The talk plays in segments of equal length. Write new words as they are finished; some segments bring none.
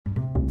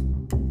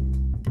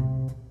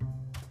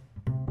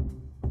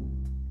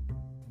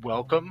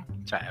Welcome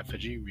to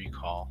Effigy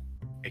Recall,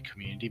 a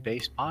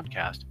community-based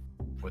podcast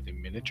for the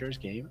miniatures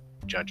game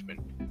Judgment.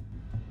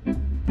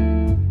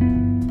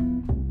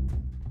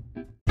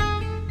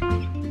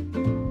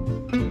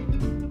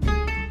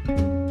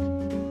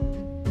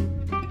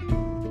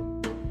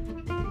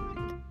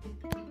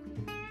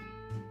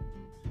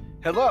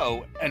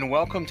 Hello, and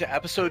welcome to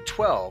episode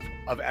 12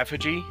 of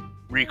Effigy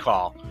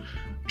Recall.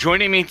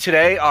 Joining me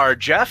today are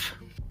Jeff.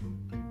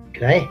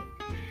 G'day.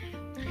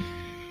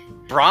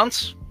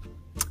 Bronze.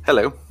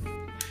 Hello.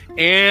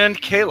 And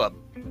Caleb.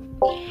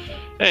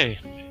 Hey.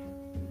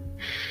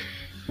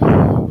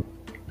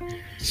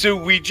 So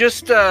we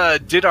just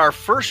did our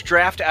first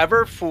draft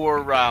ever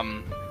for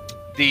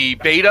the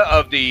beta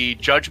of the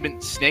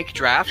Judgment Snake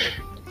draft.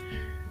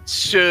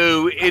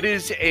 So it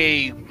is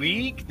a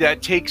league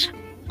that takes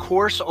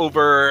course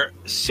over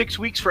 6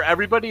 weeks for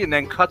everybody and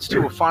then cuts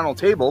to a final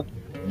table.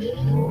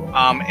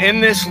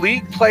 In this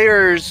league,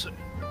 players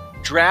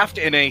draft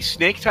in a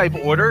snake type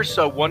order,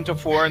 so 1 to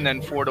 4 and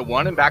then 4 to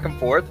 1 and back and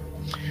forth.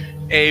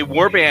 A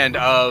warband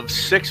of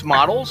 6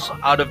 models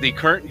out of the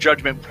current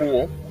Judgment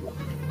pool.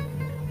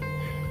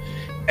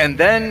 And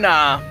then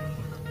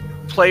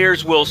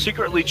players will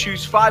secretly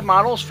choose 5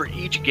 models for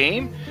each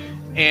game.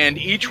 And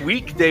each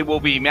week they will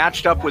be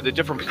matched up with a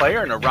different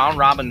player in a round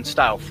robin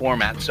style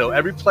format. So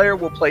every player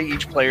will play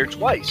each player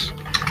twice.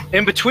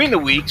 In between the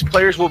weeks,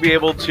 players will be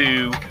able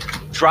to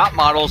drop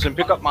models and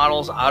pick up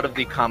models out of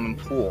the common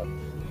pool.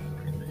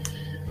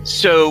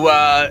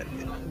 So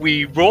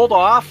we rolled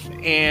off,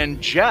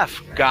 and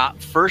Jeff got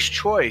first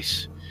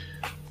choice.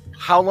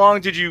 How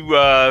long did you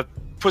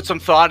put some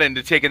thought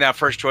into taking that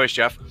first choice,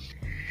 Jeff?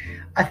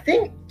 I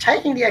think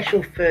taking the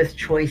actual first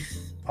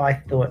choice I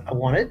thought I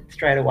wanted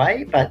straight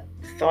away, but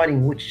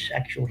deciding which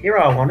actual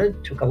hero I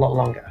wanted took a lot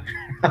longer.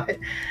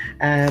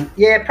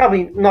 Yeah,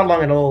 probably not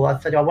long at all. I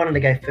said I wanted to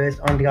go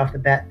first. I wanted to go off the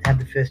bat, have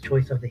the first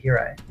choice of the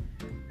hero.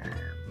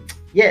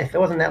 Yeah, so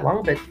it wasn't that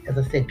long, but as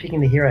I said, picking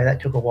the hero,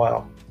 that took a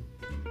while.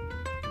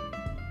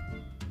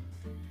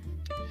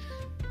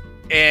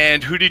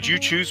 And who did you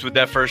choose with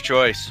that first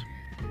choice?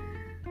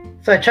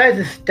 So I chose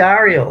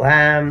Astariel.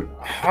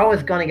 I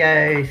was going to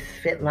go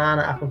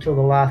Svetlana up until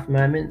the last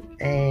moment,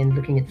 and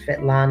looking at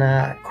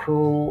Svetlana,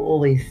 Cruel, all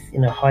these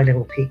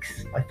high-level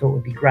picks I thought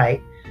would be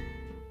great.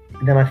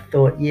 And then I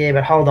thought, yeah,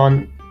 but hold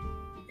on,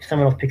 if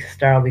someone else picks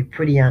Astariel, I'll be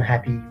pretty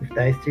unhappy with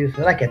those two.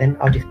 So okay, then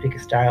I'll just pick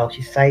Astariel.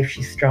 She's safe,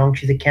 she's strong,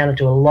 she's accounted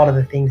to a lot of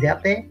the things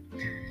out there.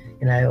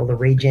 All the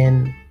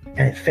regen,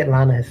 and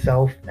Svetlana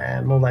herself,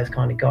 all those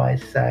kind of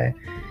guys. So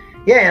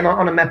yeah, and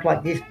on a map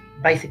like this,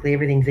 basically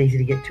everything's easy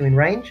to get to in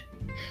range.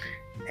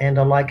 And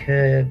I like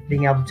her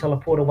being able to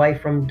teleport away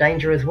from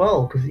danger as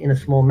well, because in a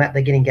small map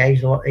they get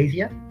engaged a lot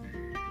easier.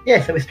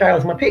 Yeah, so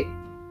Astariel's my pick.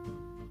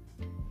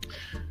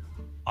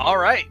 All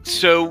right.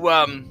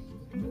 So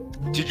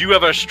did you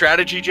have a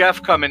strategy,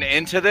 Jeff, coming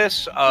into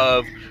this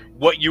of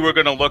what you were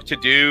going to look to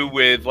do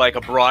with like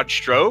a broad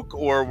stroke,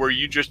 or were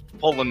you just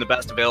pulling the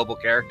best available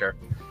character?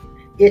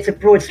 It's a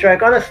broad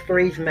stroke. On a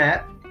freeze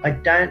map, I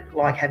don't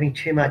like having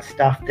too much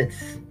stuff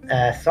that's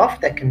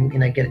soft that can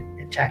get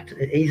attacked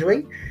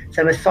easily.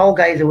 So my Soul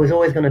Gazer was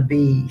always going to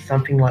be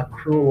something like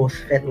Cruel or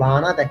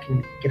Svetlana that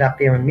can get up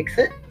there and mix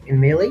it in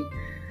melee.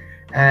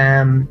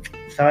 And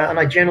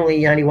I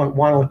generally only want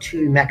 1 or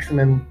 2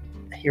 maximum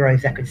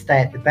heroes that could stay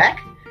at the back.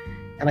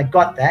 And I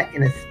got that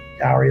in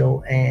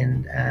Astariel,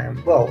 and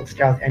Astariel's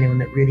the only one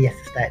that really has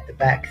to stay at the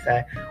back.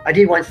 So I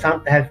did want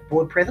some to have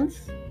board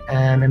presence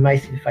and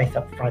mostly to face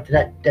up front.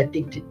 That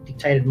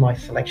dictated my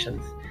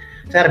selections.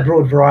 So I had a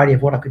broad variety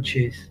of what I could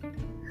choose,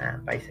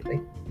 basically.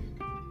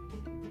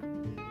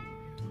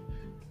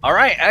 All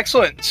right,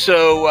 excellent.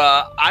 So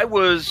I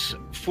was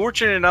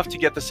fortunate enough to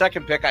get the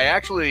second pick. I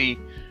actually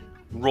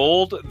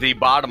rolled the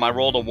bottom. I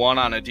rolled a 1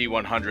 on a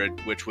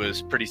D100, which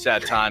was pretty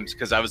sad times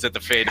because I was at the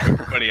fate of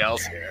everybody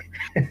else here.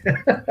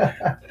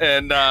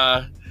 And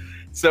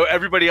so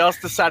everybody else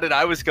decided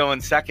I was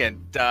going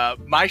second.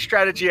 My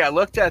strategy, I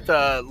looked at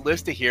the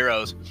list of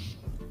heroes,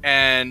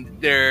 and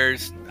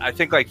there's, I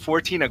think, like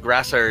 14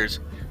 aggressors,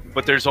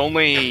 but there's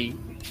only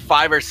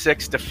 5 or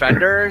 6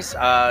 defenders.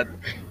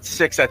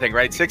 6, I think,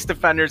 right? 6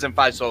 defenders and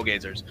 5 soul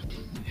gazers.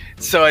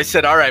 So I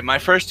said, all right, my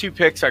first 2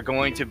 picks are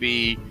going to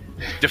be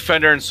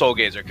defender and soul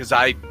gazer, because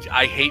I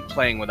hate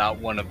playing without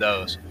one of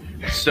those.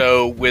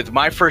 So with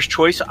my first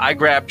choice, I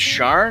grabbed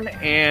Sharn,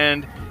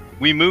 and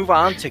we move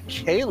on to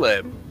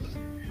Caleb.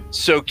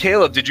 So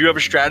Caleb, did you have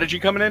a strategy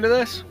coming into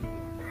this?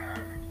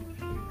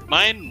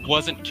 Mine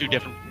wasn't too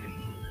different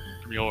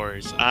from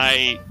yours.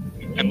 I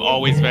am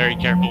always very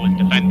careful with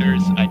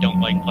defenders. I don't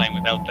like playing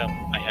without them.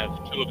 I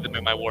have 2 of them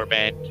in my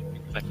warband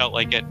because I felt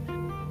like it.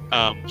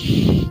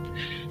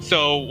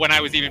 So when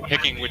I was even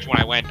picking which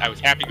one I went, I was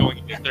happy going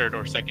into 3rd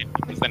or 2nd,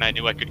 because then I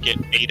knew I could get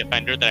a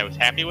defender that I was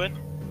happy with.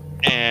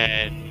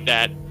 And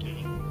that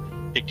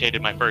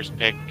dictated my first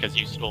pick, because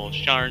you stole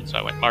Sharn, so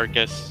I went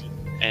Marcus.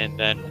 And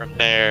then from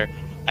there,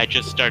 I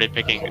just started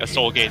picking a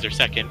Soul Gazer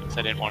 2nd, because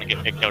I didn't want to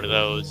get picked out of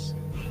those.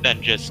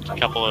 Then just a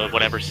couple of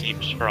whatever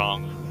seemed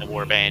strong in the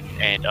warband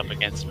and up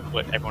against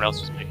what everyone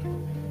else was picking.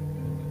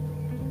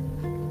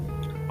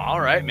 All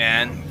right,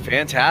 man.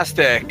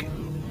 Fantastic.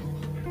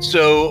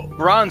 So,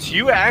 Bronze,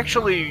 you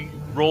actually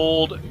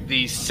rolled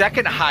the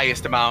second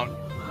highest amount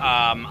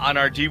on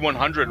our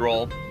D100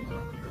 roll,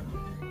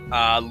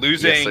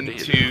 losing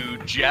to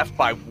Jeff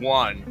by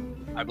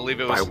 1. I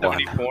believe it was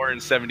 74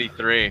 and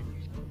 73.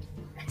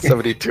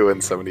 72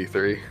 and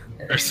 73.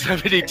 Or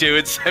 72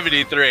 and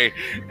 73.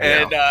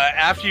 And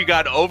after you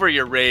got over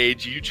your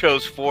rage, you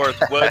chose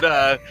 4th.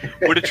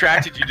 What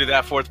attracted you to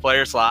that 4th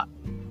player slot?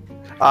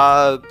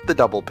 The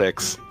double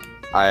picks.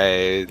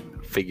 I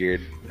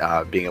figured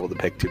being able to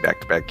pick 2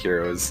 back-to-back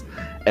heroes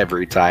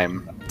every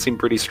time seemed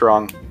pretty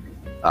strong,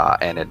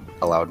 and it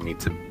allowed me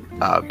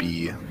to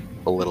be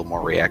a little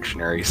more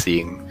reactionary,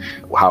 seeing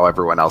how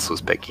everyone else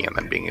was picking and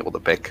then being able to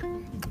pick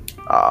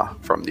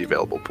from the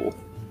available pool.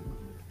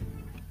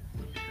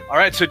 All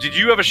right, so did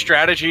you have a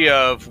strategy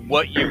of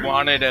what you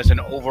wanted as an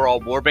overall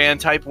warband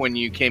type when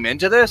you came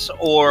into this,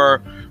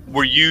 or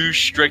were you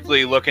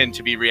strictly looking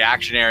to be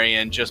reactionary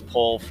and just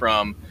pull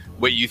from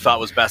what you thought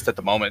was best at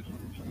the moment?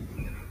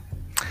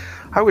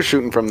 I was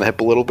shooting from the hip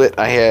a little bit.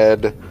 I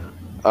had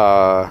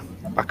a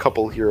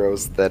couple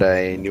heroes that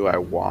I knew I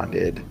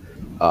wanted.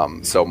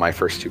 So my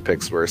first 2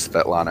 picks were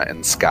Svetlana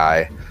and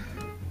Skye.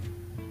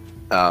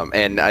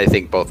 And I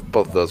think both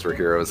of those were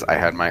heroes I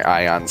had my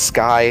eye on.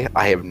 Skye,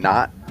 I have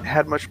not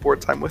had much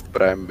board time with,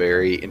 but I'm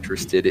very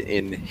interested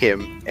in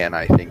him, and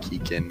I think he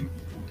can,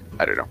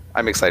 I don't know,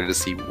 I'm excited to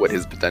see what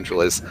his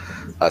potential is.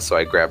 So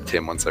I grabbed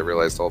him once I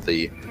realized all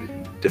the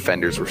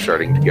defenders were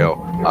starting to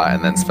go.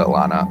 And then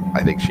Svetlana,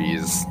 I think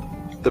she's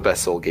the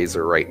best Soul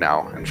Gazer right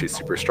now, and she's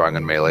super strong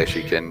in melee.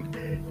 She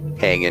can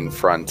hang in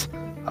front,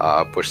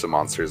 push the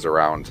monsters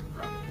around.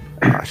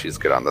 She's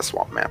good on the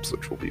swamp maps,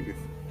 which we'll be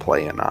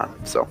playing on.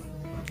 So,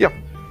 yeah.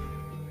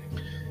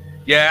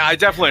 Yeah, I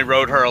definitely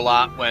rode her a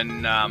lot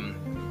when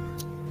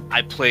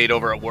I played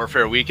over at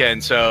Warfare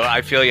Weekend, so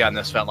I feel you on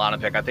this Svetlana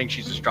pick. I think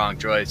she's a strong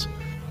choice.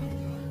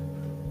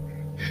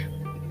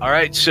 All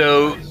right,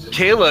 so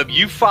Caleb,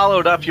 you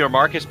followed up your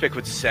Marcus pick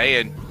with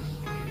Saiyan.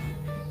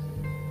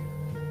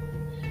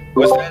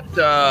 Was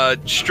that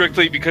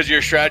strictly because of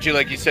your strategy?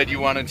 Like you said, you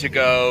wanted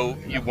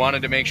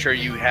to make sure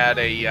you had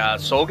a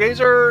Soul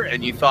Gazer,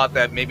 and you thought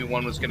that maybe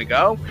one was going to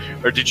go?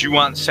 Or did you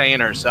want Saiyan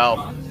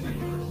herself?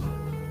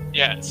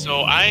 Yeah,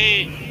 so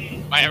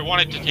I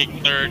wanted to take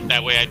 3rd.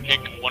 That way I'd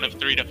pick one of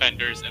 3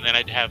 defenders, and then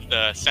I'd have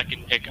the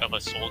second pick of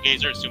a Soul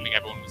Gazer, assuming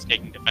everyone was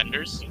taking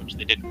defenders, which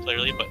they didn't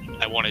clearly, but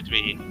I wanted to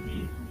be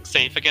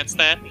safe against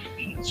that.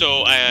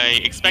 So I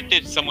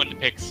expected someone to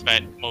pick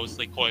Svet,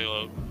 mostly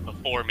Koilo,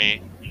 before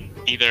me.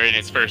 Either in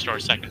his first or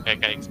second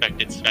pick, I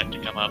expected Svet to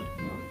come up.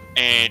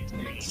 And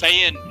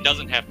Saiyan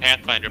doesn't have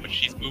Pathfinder, but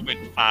she's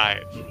movement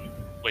 5,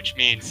 which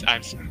means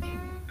I'm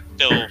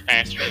still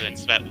faster than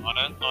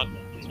Svetlana on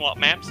swamp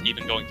maps,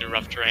 even going through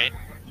rough terrain,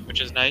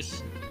 which is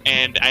nice.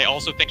 And I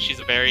also think she's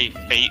a very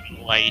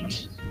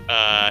Fate-light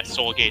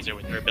Soul Gazer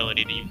with her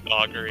ability to use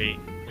Augury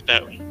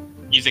without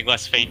using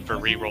less Fate for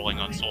re-rolling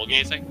on Soul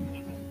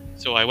Gazing.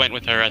 So I went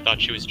with her. I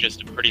thought she was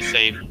just a pretty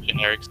safe,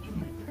 generic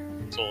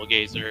Soul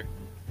Gazer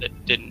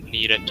that didn't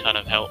need a ton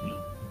of help.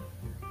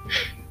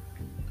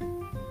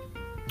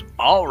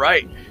 All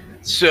right.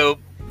 So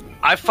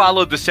I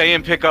followed the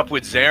Saiyan pickup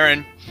with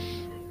Zarin.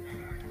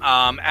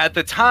 At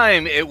the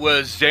time, it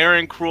was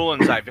Zarin, Cruel,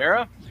 and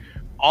Zyvera,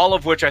 all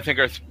of which I think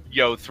are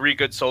 3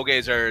 good Soul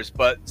Gazers.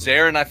 But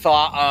Zarin, I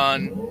thought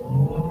on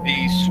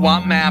the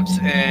swamp maps,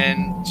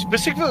 and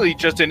specifically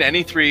just in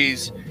any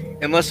 3s,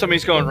 unless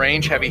somebody's going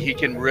range heavy, he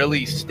can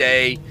really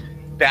stay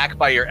back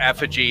by your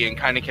effigy and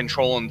kind of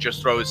control and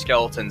just throw his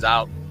skeletons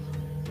out.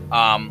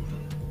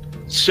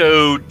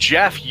 So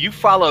Jeff, you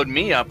followed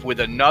me up with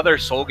another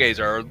Soul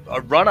Gazer,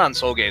 a run on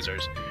Soul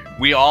Gazers.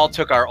 We all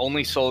took our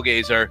only Soul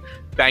Gazer,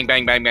 bang,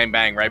 bang, bang, bang,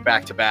 bang, right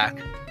back to back.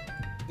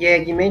 Yeah,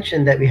 you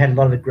mentioned that we had a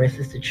lot of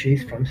aggressors to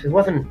choose from, so it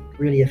wasn't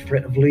really a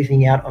threat of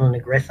losing out on an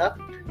aggressor,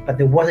 but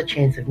there was a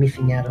chance of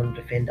missing out on a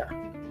defender.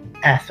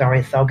 A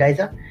Soul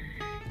Gazer.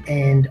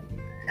 And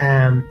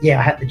I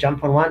had to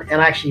jump on one, and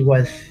actually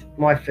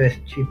my first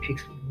 2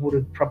 picks would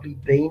have probably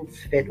been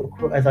Svet or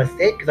Cruel, as I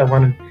said, because I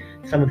wanted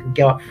someone who can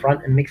go up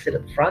front and mix it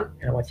at the front,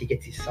 and once he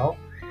gets his soul.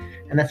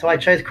 And that's why I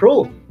chose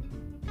Cruel.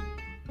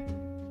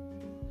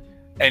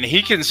 And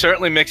he can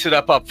certainly mix it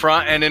up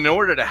front, and in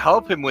order to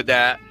help him with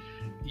that,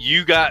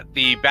 you got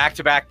the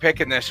back-to-back pick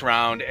in this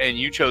round, and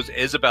you chose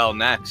Isabel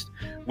next.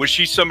 Was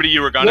she somebody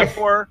you were gunning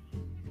for?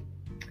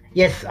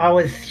 Yes,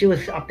 she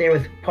was up there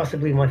as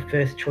possibly my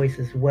first choice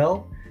as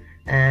well.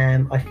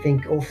 I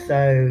think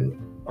also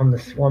on the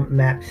swamp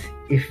maps,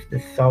 if the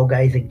Soul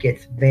Gazer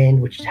gets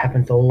banned, which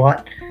happens a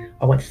lot,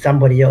 I want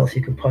somebody else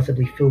who could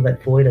possibly fill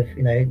that void of,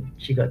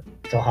 she got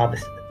Soul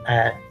Harvest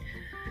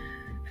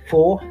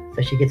 4,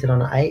 so she gets it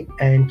on an 8,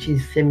 and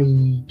she's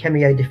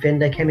cameo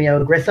defender,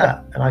 cameo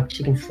aggressor, and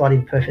she can slot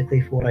in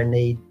perfectly for what I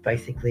need,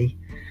 basically.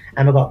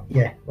 And I've got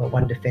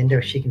one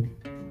defender, she can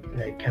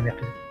come up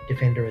as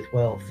defender as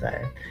well. So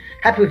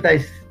happy with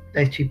those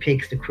 2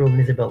 picks, the Cruel and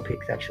Isabel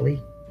picks,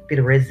 actually. Bit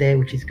of res there,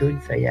 which is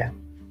good. So yeah.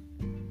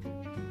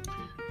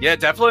 Yeah,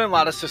 definitely a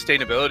lot of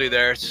sustainability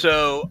there.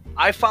 So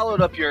I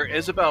followed up your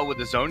Isabel with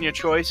the Zonia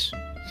choice.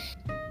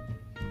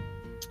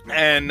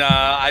 And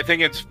I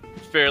think it's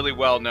fairly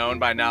well known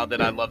by now that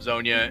I love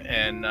Zonia.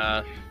 And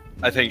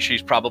I think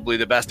she's probably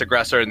the best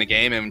aggressor in the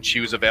game. And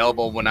she was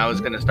available when I was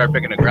going to start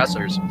picking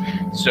aggressors.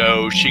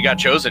 So she got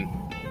chosen.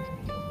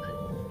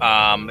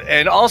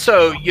 And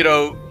also, you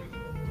know,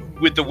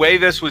 with the way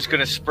this was going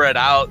to spread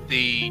out,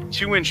 the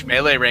 2-inch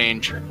melee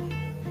range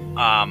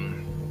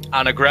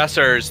on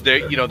aggressors,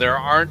 there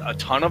aren't a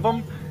ton of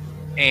them,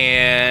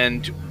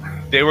 and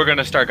they were going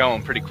to start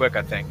going pretty quick,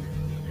 I think.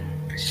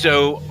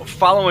 So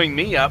following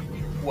me up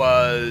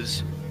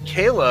was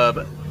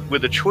Caleb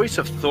with a choice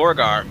of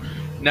Thorgar.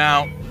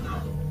 Now,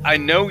 I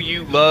know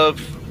you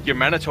love your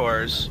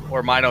Minotaurs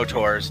or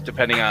Minotaurs,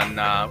 depending on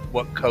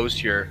what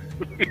coast you're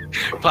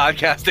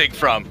podcasting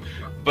from,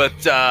 but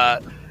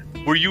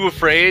were you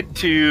afraid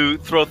to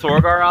throw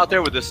Thorgar out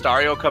there with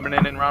Astario coming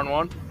in round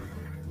 1?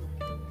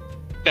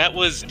 That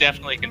was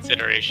definitely a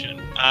consideration.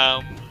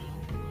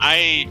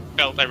 I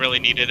felt I really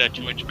needed a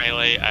 2-inch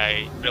melee.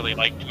 I really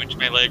like 2-inch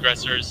melee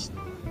aggressors.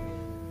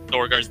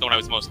 Thorgar's the one I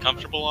was most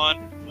comfortable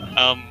on.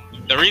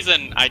 The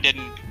reason I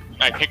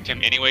picked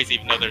him anyways,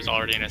 even though there's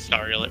already an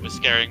Astariel that was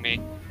scaring me,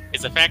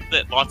 is the fact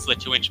that lots of the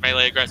 2-inch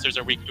melee aggressors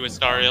are weak to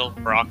Astariel.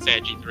 Brock's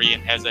at G3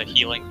 and has a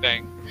healing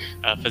thing.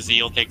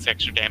 Fazil takes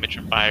extra damage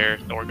from fire.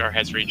 Thorgar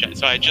has regen.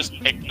 So I just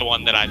picked the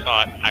one that I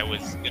thought I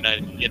was going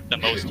to get the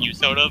most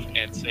use out of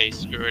and say,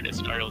 screw it,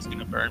 Astariel's going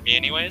to burn me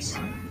anyways.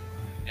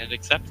 And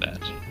accept that.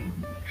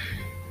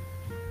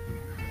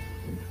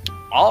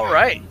 All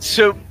right.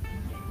 So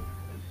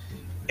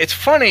it's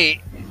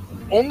funny.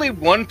 Only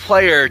one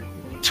player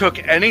took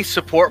any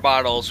support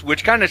models,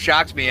 which kind of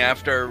shocked me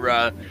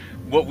after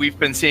what we've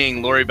been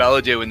seeing Lori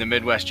Bella do in the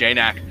Midwest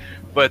JNAC.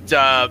 But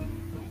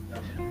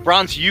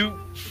Bronze, you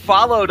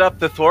followed up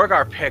the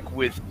Thorgar pick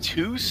with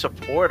 2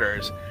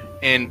 supporters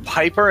in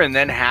Piper and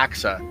then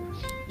Haxa.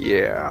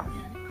 Yeah.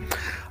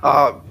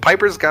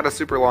 Piper's got a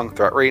super long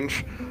threat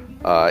range.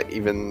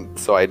 Even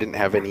so, I didn't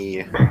have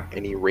any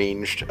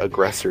ranged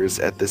aggressors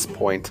at this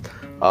point.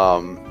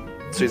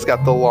 So he's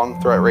got the long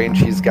threat range.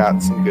 He's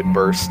got some good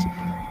burst.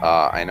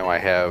 I know I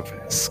have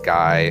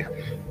Sky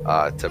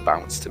to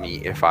bounce to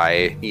me if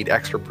I need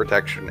extra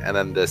protection. And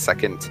then the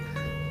second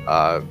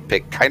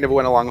pick kind of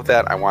went along with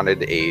that. I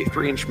wanted a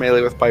 3-inch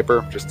melee with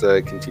Piper just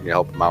to continue to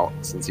help him out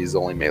since he's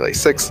only melee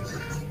 6.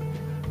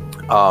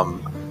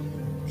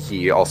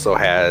 He also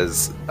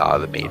has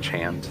the mage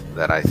hand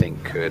that I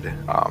think could,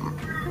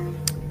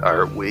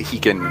 he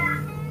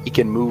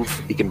can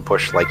move, he can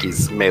push like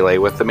he's melee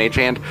with the mage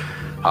hand,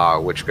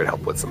 which could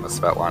help with some of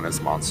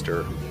Svetlana's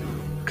monster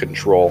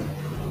control.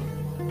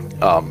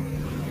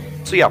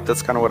 So yeah,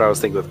 that's kind of what I was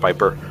thinking with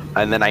Piper.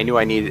 And then I knew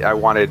I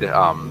wanted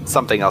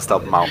something else to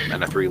help him out,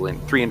 and a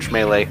 3-inch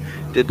melee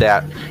did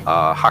that.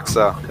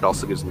 Haxa, it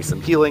also gives me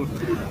some healing.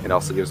 It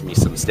also gives me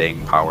some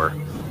staying power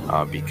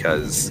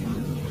because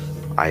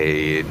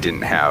I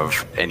didn't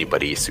have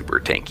anybody super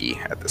tanky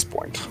at this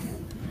point.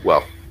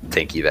 Well,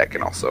 tanky that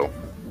can also,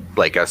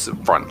 like us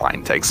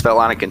frontline take.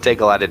 Svetlana can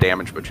take a lot of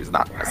damage, but she's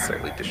not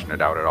necessarily dishing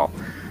it out at all.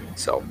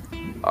 So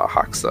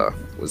Haxa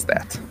was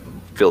that.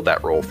 Filled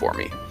that role for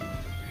me.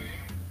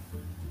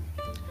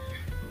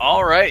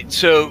 All right,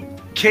 so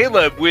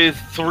Caleb, with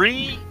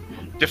 3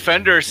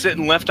 defenders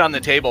sitting left on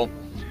the table,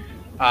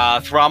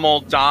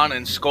 Thrommel, Don,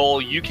 and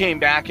Skull, you came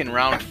back in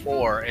round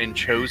 4 and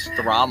chose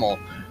Thrommel.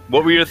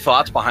 What were your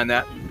thoughts behind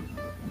that?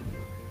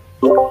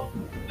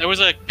 There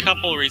was a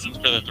couple reasons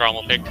for the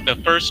Thrommel pick. The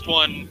first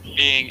one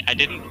being I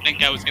didn't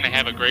think I was going to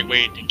have a great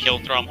way to kill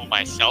Thrommel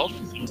myself,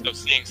 so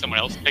seeing someone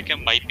else pick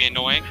him might be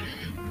annoying.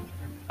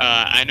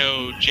 I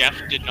know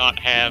Jeff did not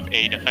have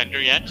a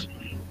defender yet,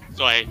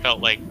 so I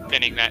felt like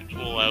thinning that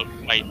tool out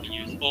might be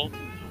useful.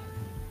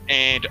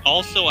 And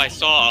also I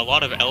saw a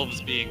lot of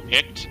elves being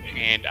picked,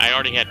 and I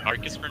already had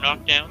Marcus for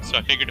knockdown, so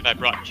I figured if I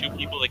brought 2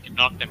 people that could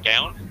knock them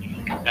down,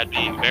 that'd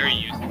be very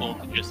useful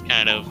to just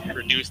kind of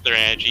reduce their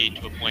agi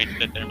to a point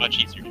that they're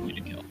much easier for me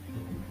to kill.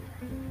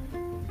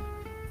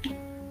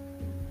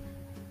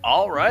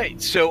 All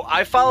right, so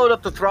I followed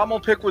up the Thrommel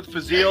pick with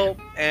Fazil,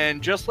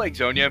 and just like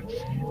Zonia,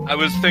 I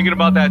was thinking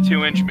about that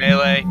 2-inch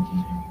melee.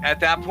 At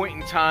that point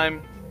in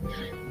time,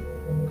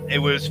 it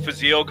was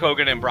Fazil,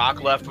 Kogan, and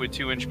Brock left with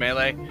 2-inch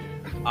melee.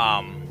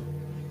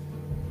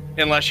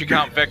 Unless you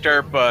count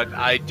Victor, but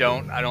I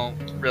don't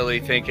really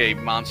think a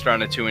monster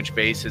on a 2-inch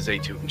base is a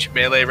 2-inch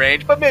melee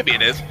range, but maybe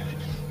it is.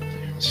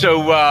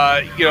 So,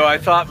 I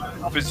thought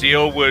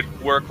Fazil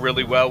would work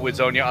really well with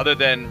Zonia. Other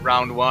than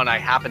round 1, I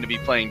happened to be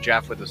playing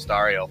Jeff with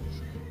Astariel.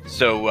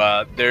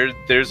 So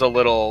there's a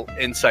little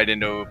insight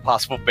into a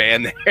possible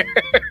ban there.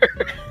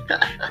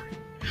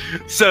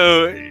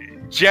 So,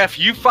 Jeff,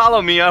 you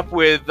follow me up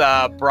with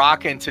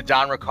Brock into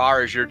Don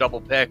Ricard as your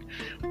double pick.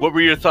 What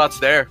were your thoughts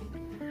there?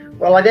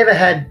 Well, I never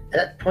had, at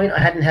that point, I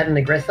hadn't had an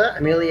aggressor,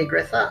 a melee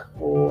aggressor,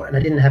 and I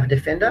didn't have a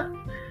defender.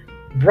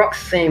 Brock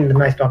seemed the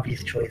most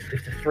obvious choice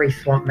with the 3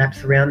 swamp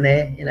maps around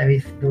there.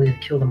 His ability to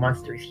kill the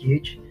monster is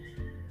huge.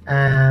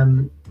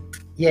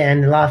 Yeah,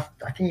 and I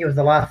think he was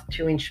the last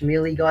 2-inch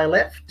melee guy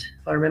left,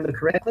 if I remember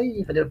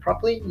correctly, if I did it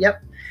properly.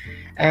 Yep.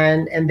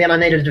 And then I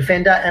needed a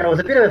defender, and it was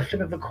a bit of a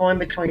flip of a coin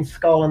between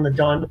Skull and the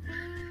Don.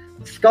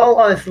 Skull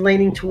I was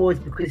leaning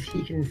towards because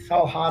he can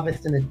soul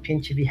harvest in a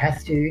pinch if he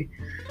has to.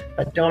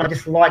 But Don, I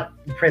just like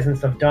the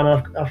presence of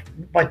Don.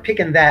 By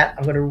picking that,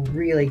 I've got a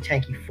really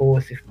tanky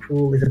force with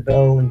Cruel,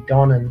 Isabel, and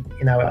Don,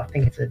 and I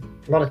think it's a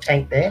lot of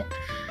tank there.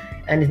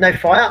 And there's no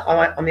fire.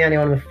 I'm the only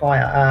one with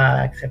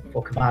fire, except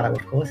for Cavardo,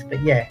 of course.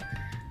 But yeah,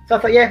 so I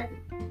thought, yeah,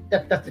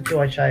 that's the two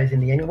I chose in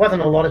the end. It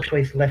wasn't a lot of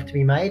choice left to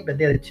be made, but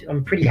they're the two.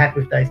 I'm pretty happy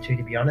with those two,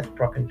 to be honest,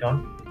 Brock and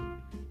Don.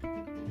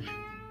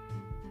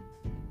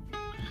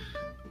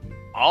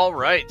 All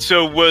right.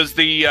 So was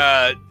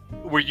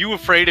were you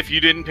afraid if you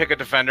didn't pick a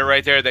defender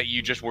right there that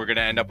you just were going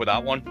to end up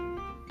without one?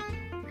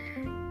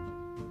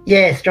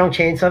 Yeah, strong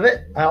chance of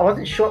it. I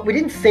wasn't sure. We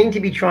didn't seem to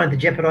be trying to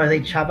jeopardize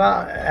each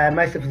other.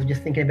 Most of us were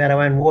just thinking about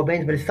our own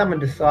warbands, but if someone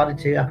decided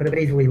to, I could have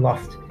easily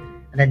lost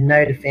and had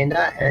no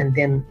defender, and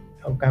then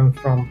I'm going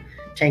from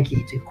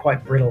tanky to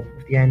quite brittle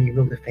with the only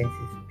real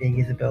defenses being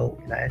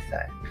Isabel, so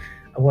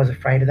I was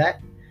afraid of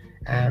that.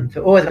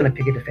 So always going to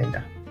pick a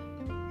defender.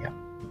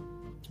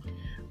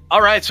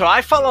 All right, so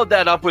I followed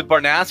that up with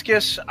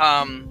Barnascus.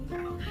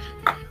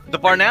 The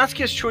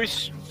Barnascus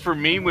choice for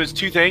me was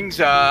two things.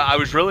 I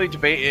was really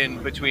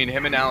debating between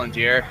him and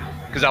Alandir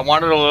because I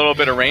wanted a little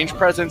bit of range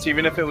presence,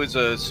 even if it was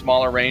a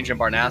smaller range in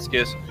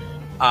Barnascus,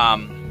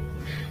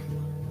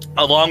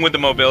 along with the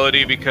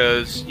mobility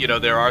because,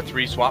 there are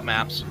 3 swap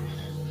maps.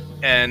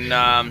 And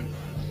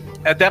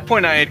at that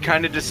point, I had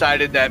kind of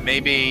decided that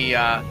maybe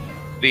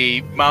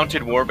the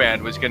mounted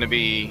warband was going to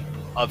be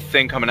a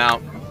thing coming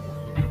out.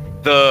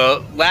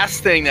 The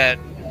last thing that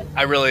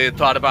I really had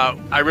thought about,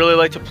 I really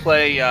like to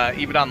play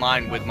even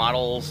online with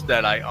models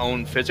that I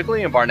own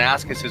physically, and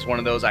Barnascus is one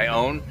of those I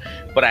own,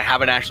 but I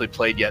haven't actually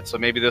played yet, so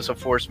maybe this will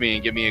force me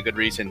and give me a good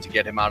reason to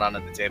get him out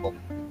onto the table.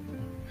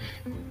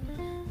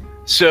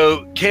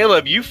 So,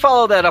 Caleb, you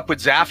follow that up with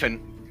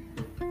Zaffin,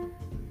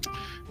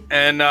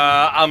 and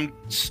I'm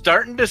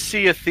starting to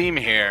see a theme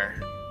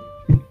here.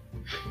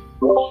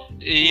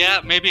 Yeah,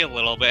 maybe a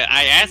little bit.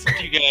 I asked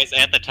you guys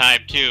at the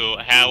time too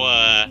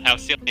how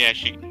silly I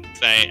should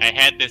say. I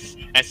had this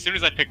as soon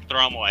as I picked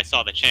Thrommel, I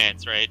saw the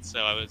chance, right?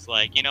 So I was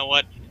like, you know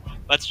what?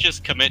 Let's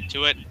just commit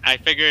to it. I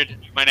figured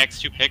my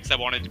next 2 picks I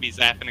wanted to be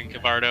Zaffin and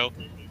Cavardo,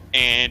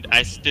 and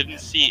I didn't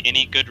see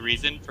any good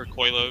reason for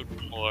Coilo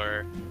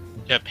or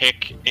to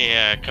pick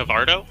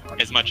Cavardo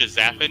as much as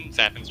Zaffin.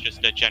 Zaffin's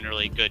just a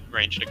generally good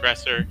ranged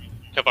aggressor.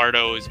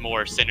 Cavardo is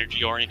more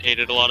synergy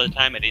orientated a lot of the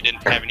time, and he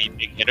didn't have any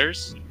big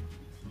hitters.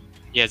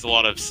 He has a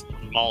lot of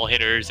small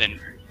hitters and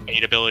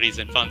bait abilities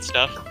and fun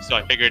stuff. So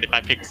I figured if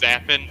I picked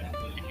Zaffin,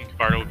 picking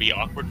Cavardo would be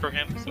awkward for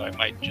him. So I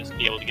might just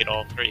be able to get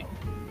all 3.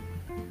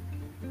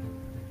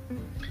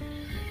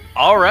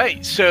 All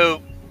right.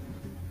 So,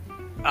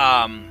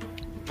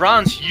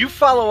 Bronze, you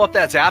follow up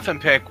that Zaffin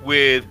pick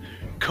with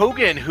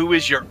Kogan, who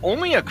is your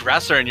only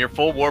aggressor in your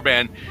full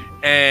warband,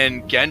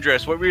 and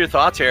Gendris. What were your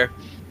thoughts here?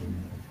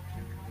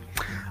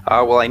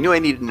 Well, I knew I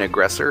needed an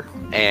aggressor,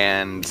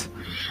 and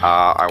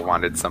I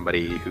wanted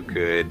somebody who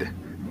could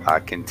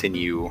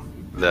continue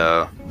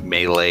the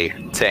melee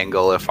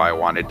tangle if I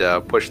wanted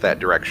to push that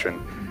direction,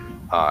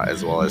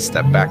 as well as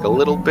step back a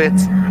little bit.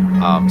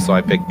 So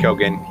I picked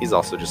Kogan. He's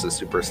also just a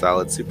super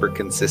solid, super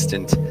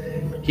consistent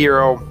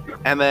hero.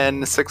 And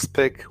then the 6th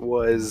pick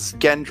was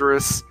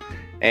Gendris,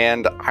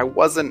 and I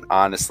wasn't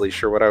honestly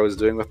sure what I was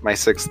doing with my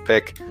 6th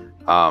pick.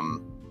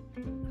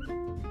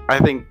 I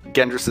think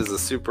Gendris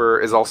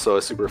is also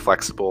a super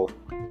flexible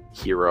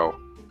hero.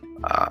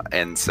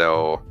 And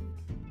so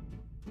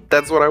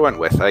that's what I went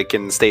with. I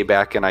can stay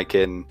back and I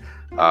can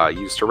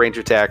use her range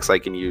attacks. I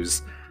can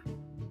use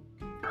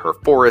her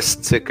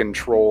forest to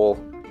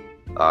control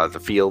the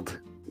field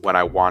when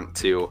I want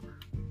to.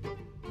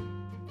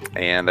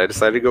 And I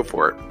decided to go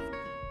for it.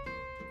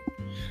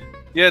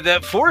 Yeah,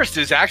 that forest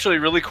is actually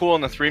really cool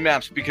on the 3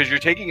 maps because you're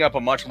taking up a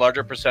much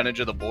larger percentage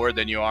of the board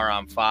than you are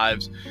on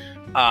 5s.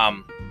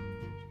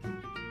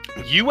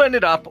 You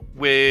ended up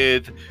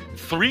with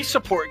 3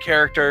 support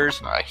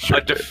characters,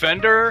 a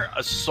defender,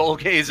 a soul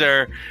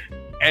gazer,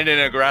 and an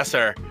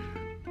aggressor.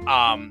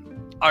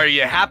 Are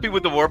you happy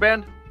with the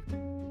warband?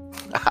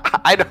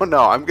 I don't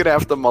know. I'm going to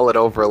have to mull it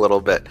over a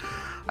little bit.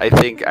 I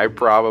think I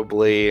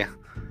probably...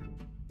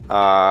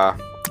 I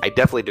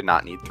definitely did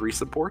not need 3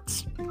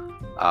 supports.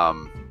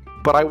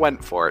 But I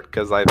went for it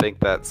because I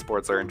think that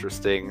sports are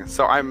interesting.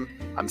 So I'm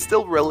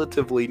still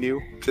relatively new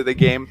to the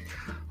game.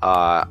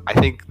 I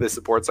think the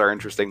supports are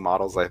interesting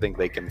models. I think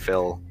they can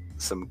fill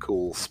some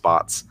cool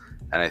spots,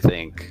 and I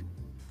think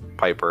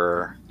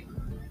Piper.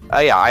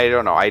 Yeah, I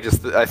don't know. I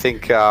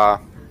think I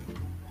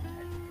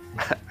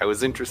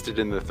was interested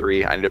in the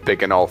 3. I ended up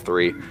picking all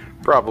 3.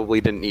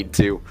 Probably didn't need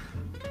to,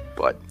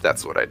 but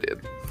that's what I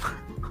did.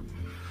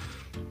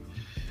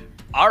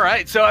 All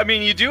right, so I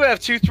mean, you do have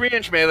 2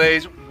 3-inch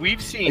melees.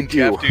 We've seen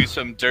Jeff do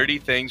some dirty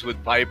things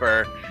with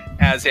Piper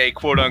as a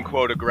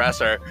quote-unquote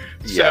aggressor.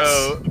 Yes.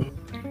 So,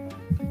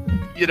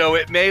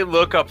 it may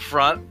look up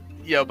front,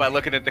 by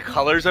looking at the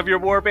colors of your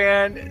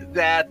warband,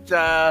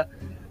 that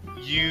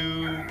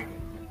you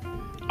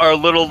are a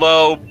little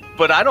low,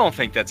 but I don't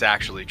think that's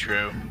actually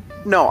true.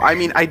 No, I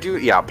mean, I do.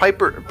 Yeah,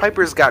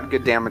 Piper's got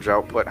good damage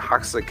output.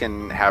 Hoxa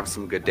can have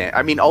some good damage.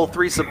 I mean, all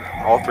three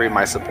of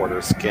my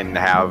supporters can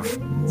have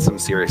some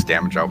serious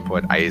damage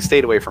output. I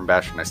stayed away from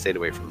Bastion. I stayed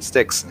away from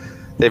Styx.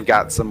 They've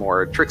got some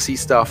more tricksy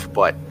stuff,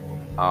 but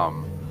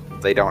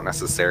they don't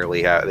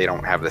necessarily have. They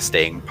don't have the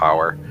staying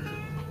power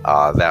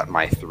that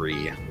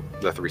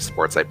the three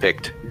supports I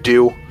picked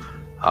do.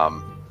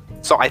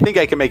 So I think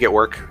I can make it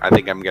work. I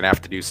think I'm gonna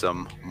have to do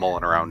some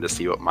mulling around to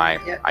see what my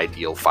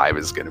ideal 5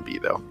 is gonna be,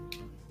 though.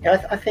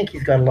 Yeah, I think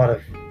he's got a lot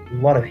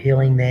of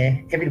healing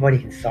there. Everybody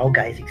can soul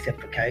gaze except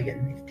for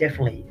Kogan. It's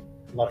definitely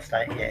a lot of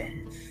state. Yeah,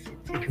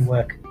 it can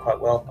work quite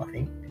well, I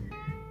think.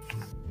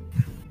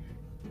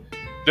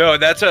 No,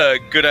 that's a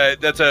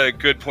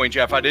good point,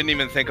 Jeff. I didn't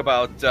even think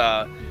about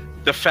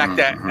the fact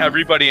that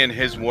everybody in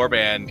his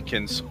warband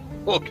can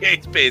soul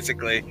gaze,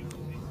 basically.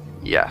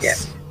 Yes. Yeah.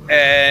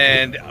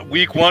 And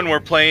week 1, we're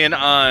playing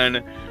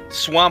on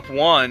Swamp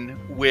 1,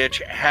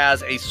 which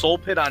has a soul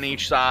pit on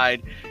each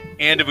side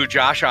and a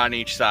Vujasha on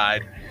each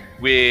side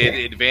with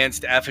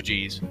advanced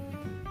effigies.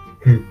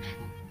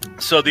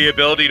 So the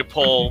ability to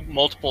pull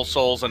multiple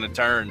souls in a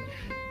turn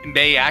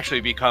may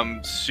actually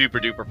become super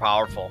duper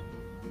powerful.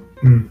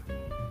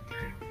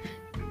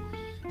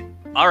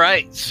 All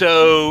right,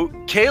 so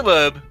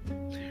Caleb,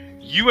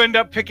 you end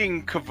up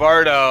picking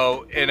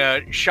Cavardo in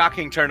a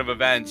shocking turn of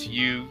events.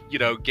 You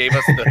gave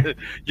us the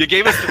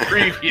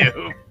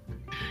preview.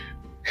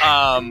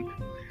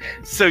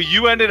 So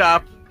you ended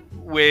up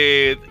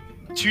with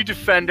 2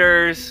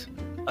 defenders,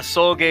 a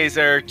soul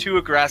gazer, 2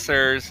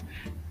 aggressors,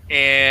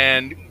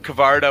 and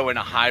Cavardo in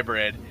a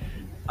hybrid.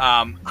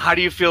 How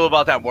do you feel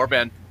about that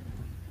warband?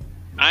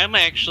 I'm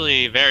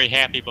actually very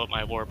happy about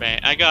my warband.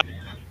 I got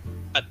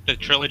the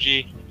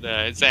trilogy,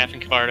 the Zaf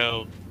and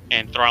Cavardo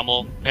and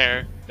Thrummel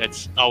pair.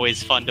 That's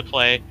always fun to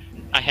play.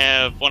 I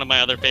have one of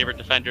my other favorite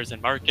defenders in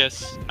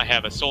Marcus. I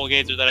have a soul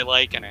gazer that I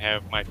like, and I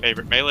have my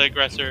favorite melee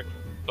aggressor.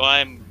 So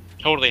I'm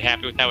totally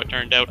happy with how it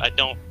turned out. I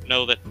don't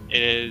know that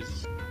it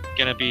is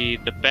gonna be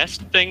the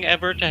best thing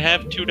ever to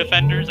have 2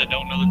 defenders. I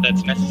don't know that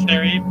that's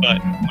necessary,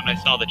 but when I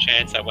saw the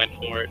chance, I went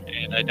for it,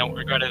 and I don't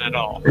regret it at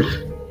all.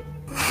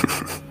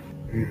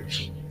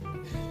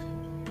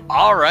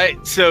 All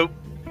right, so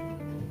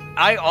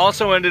I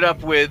also ended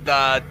up with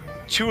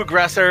 2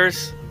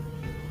 aggressors,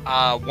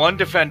 1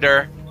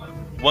 defender,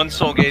 1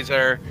 soul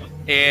gazer,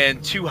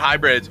 and 2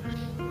 hybrids.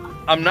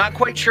 I'm not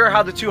quite sure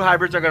how the 2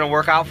 hybrids are going to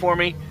work out for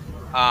me.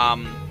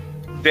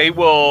 I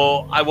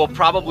will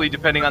probably,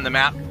 depending on the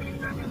map,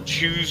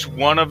 choose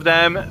one of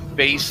them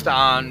based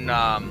on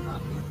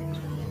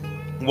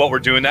what we're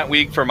doing that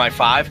week for my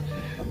 5.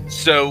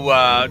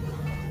 So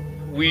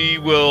we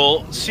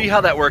will see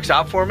how that works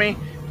out for me.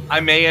 I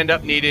may end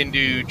up needing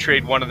to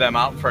trade one of them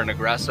out for an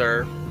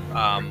aggressor,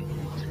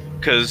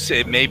 because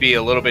it may be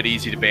a little bit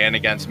easy to ban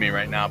against me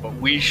right now, but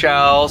we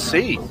shall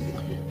see.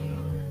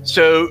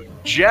 So,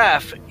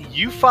 Jeff,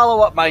 you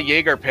follow up my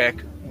Jaeger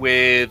pick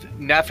with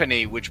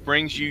Nephany, which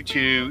brings you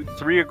to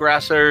 3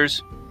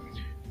 aggressors,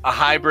 a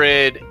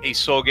hybrid, a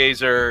soul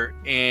gazer,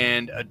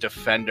 and a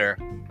defender.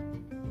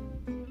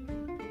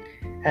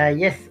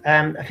 Yes,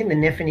 I think the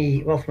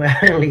Nephany was my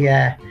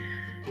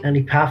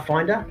only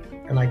Pathfinder,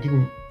 and I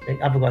didn't. The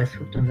other guys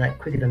hooked on that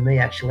quicker than me,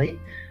 actually.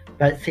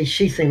 But see,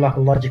 she seemed like a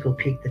logical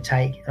pick to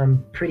take.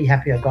 I'm pretty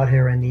happy I got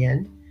her in the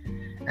end.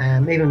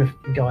 Even if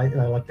the guys,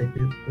 like the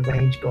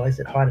range guys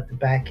that hide at the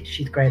back,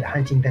 she's great at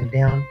hunting them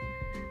down.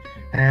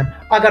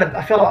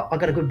 I feel like I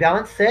got a good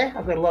balance there.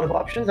 I've got a lot of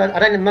options.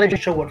 I'm not even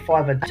sure what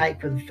 5 I'd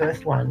take for the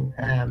first one.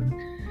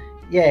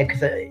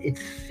 Because it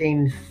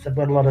seems I've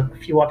got a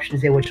few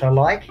options there which I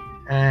like.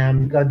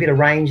 Got a bit of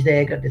range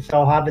there. Got the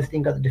soul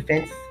harvesting. Got the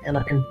defense, and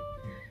I can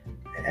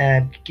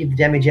give the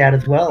damage out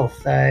as well.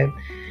 So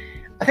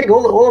I think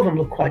all of them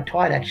look quite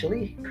tight,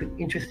 actually.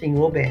 Interesting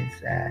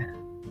warbands.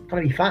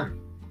 Going to be fun.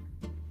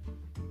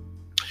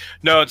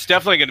 No, it's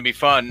definitely going to be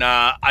fun.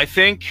 I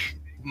think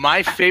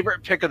my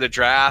favorite pick of the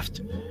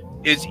draft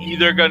is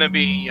either going to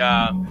be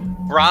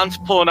Bronze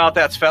pulling out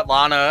that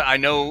Svetlana. I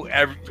know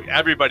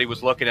everybody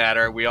was looking at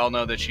her. We all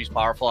know that she's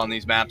powerful on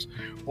these maps.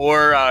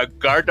 Or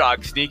Guard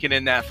Dog sneaking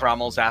in that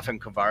Thrummel, Zaf, and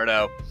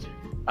Cavardo.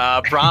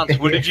 Bronze,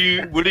 what did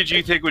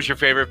you think was your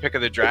favorite pick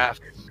of the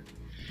draft?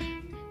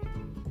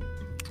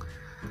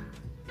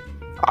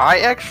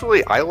 I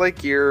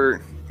like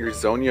your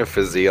Zonia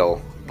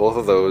Fazil. Both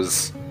of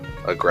those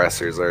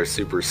aggressors are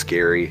super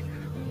scary.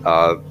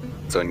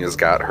 Zonia's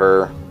got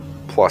her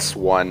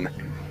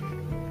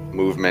 +1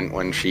 movement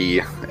when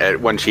she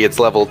hits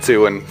level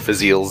 2 and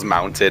Fazil's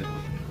mounted.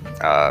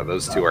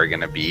 Those 2 are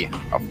going to be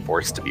a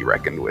force to be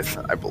reckoned with,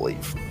 I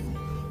believe.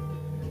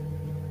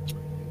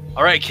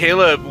 All right,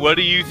 Caleb, what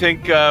do you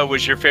think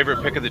was your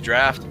favorite pick of the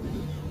draft?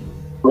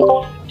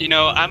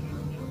 I'm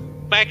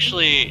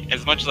actually,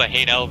 as much as I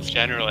hate elves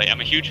generally,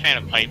 I'm a huge fan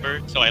of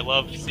Piper, so I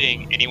love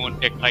seeing anyone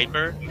pick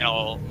Piper, and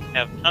I'll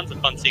have tons of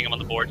fun seeing him on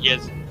the board. He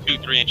has 2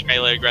 3-inch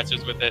melee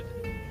aggressors with it,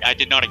 I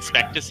did not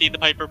expect to see the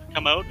Piper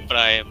come out, but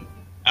I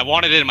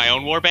wanted it in my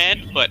own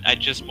warband, but I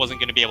just wasn't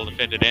going to be able to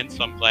fit it in,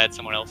 so I'm glad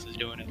someone else is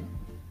doing it.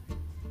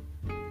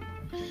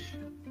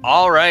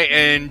 All right,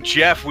 and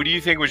Jeff, what do you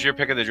think was your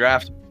pick of the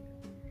draft?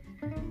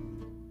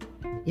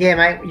 Yeah,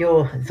 mate,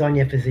 your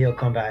Zonya Fazil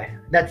combo.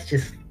 That's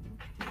just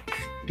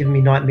giving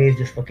me nightmares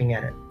just looking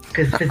at it.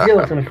 Because Fazil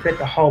is going to flip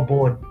the whole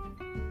board,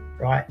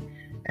 right?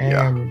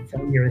 And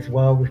Zonya as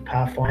well with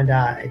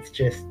Pathfinder. It's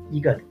just,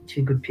 you got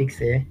two good picks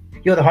there.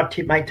 You're the hot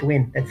tip, mate, to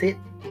win. That's it.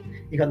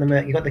 You got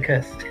the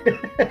curse.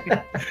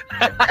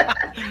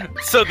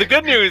 So the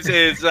good news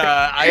is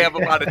I have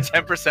about a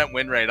 10%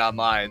 win rate on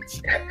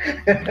lines.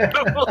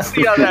 We'll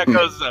see how that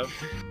goes, though.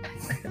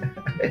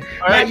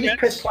 All right, you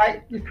press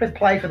play. You press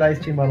play for those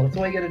two models. That's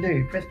all you got to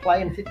do. Press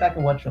play and sit back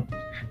and watch them.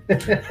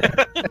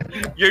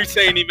 You're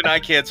saying even I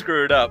can't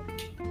screw it up.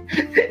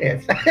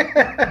 Yes.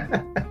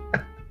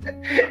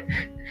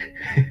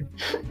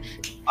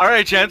 All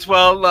right, gents.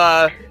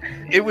 Well,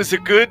 it was a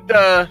good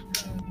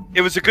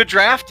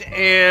draft,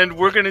 and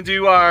we're gonna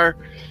do our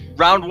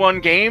round one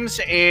games,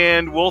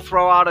 and we'll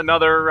throw out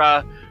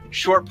another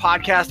short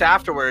podcast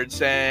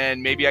afterwards,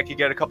 and maybe I could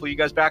get a couple of you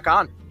guys back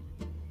on.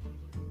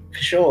 For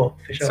sure.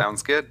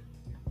 Sounds good.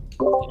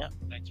 Yeah,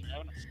 thanks for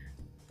having us.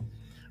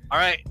 All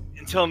right.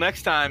 Until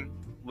next time,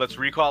 let's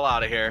recall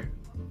out of here.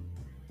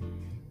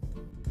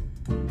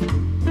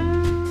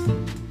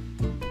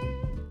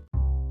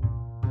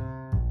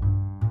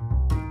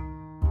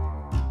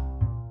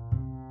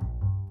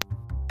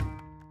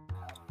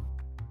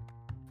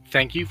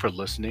 Thank you for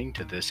listening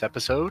to this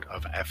episode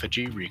of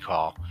Effigy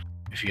Recall.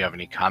 If you have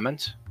any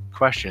comments,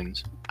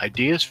 questions,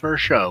 ideas for a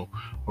show,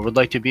 or would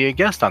like to be a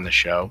guest on the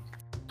show,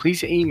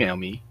 please email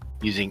me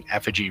using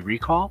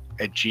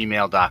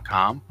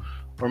effigyrecall@gmail.com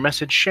or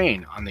message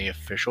Shane on the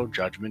official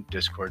Judgment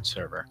Discord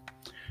server.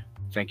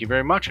 Thank you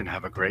very much and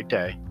have a great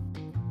day.